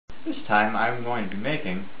This time I'm going to be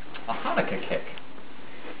making a Hanukkah cake.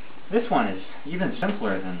 This one is even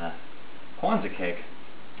simpler than the Kwanzaa cake.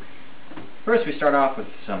 First we start off with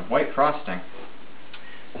some white frosting.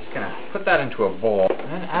 Just going to put that into a bowl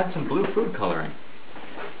and then add some blue food coloring.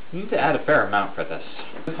 You need to add a fair amount for this.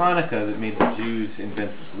 It was Hanukkah that made the Jews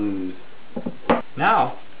invent the blues.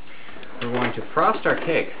 Now we're going to frost our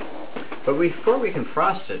cake. But before we can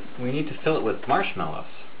frost it, we need to fill it with marshmallows.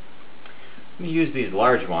 I'm going to use these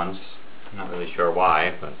large ones. I'm not really sure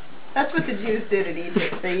why, but... That's what the Jews did in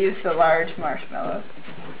Egypt. They used the large marshmallows.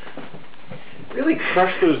 Really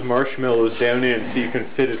crush those marshmallows down in so you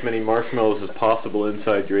can fit as many marshmallows as possible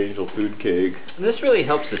inside your angel food cake. This really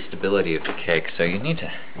helps the stability of the cake, so you need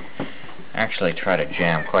to actually try to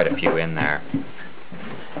jam quite a few in there.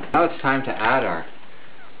 Now it's time to add our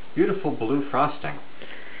beautiful blue frosting.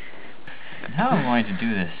 Now I'm going to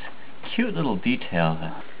do this cute little detail.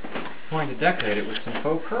 I'm going to decorate it with some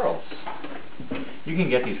faux pearls. You can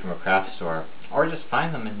get these from a craft store, or just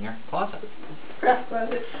find them in your closet. Craft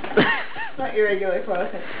closet. Not your regular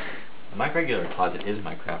closet. My regular closet is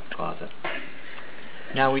my craft closet.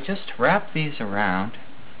 Now we just wrap these around.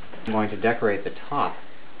 I'm going to decorate the top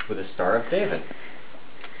with a Star of David.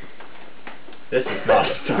 This is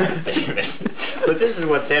not a Star of David, but this is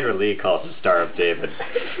what Sandra Lee calls a Star of David.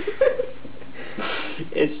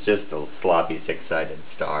 It's just a sloppy six-sided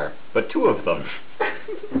star, but two of them.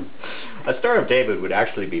 A Star of David would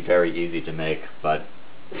actually be very easy to make, but...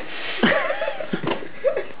 Oh,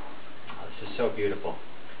 this is so beautiful.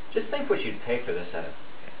 Just think what you'd pay for this at a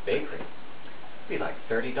bakery. It'd be like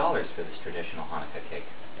 $30 for this traditional Hanukkah cake.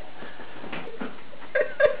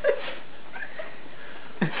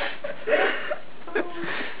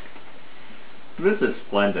 This is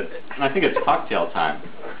splendid. I think it's cocktail time.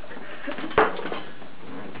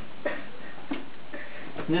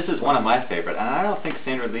 And this is one of my favorite, and I don't think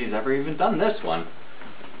Sandra Lee's ever even done this one.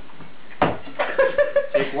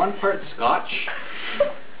 Take 1 part scotch.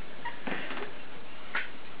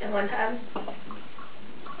 And 1 time.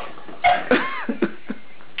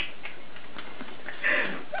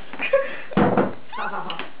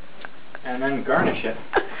 And then garnish it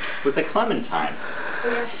with a clementine.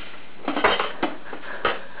 Yeah.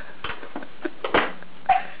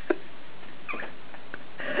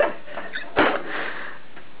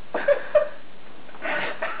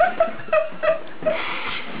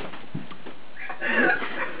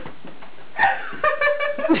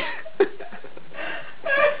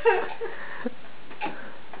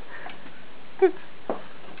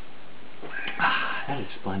 That is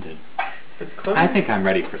splendid. I think I'm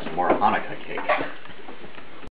ready for some more Hanukkah cake.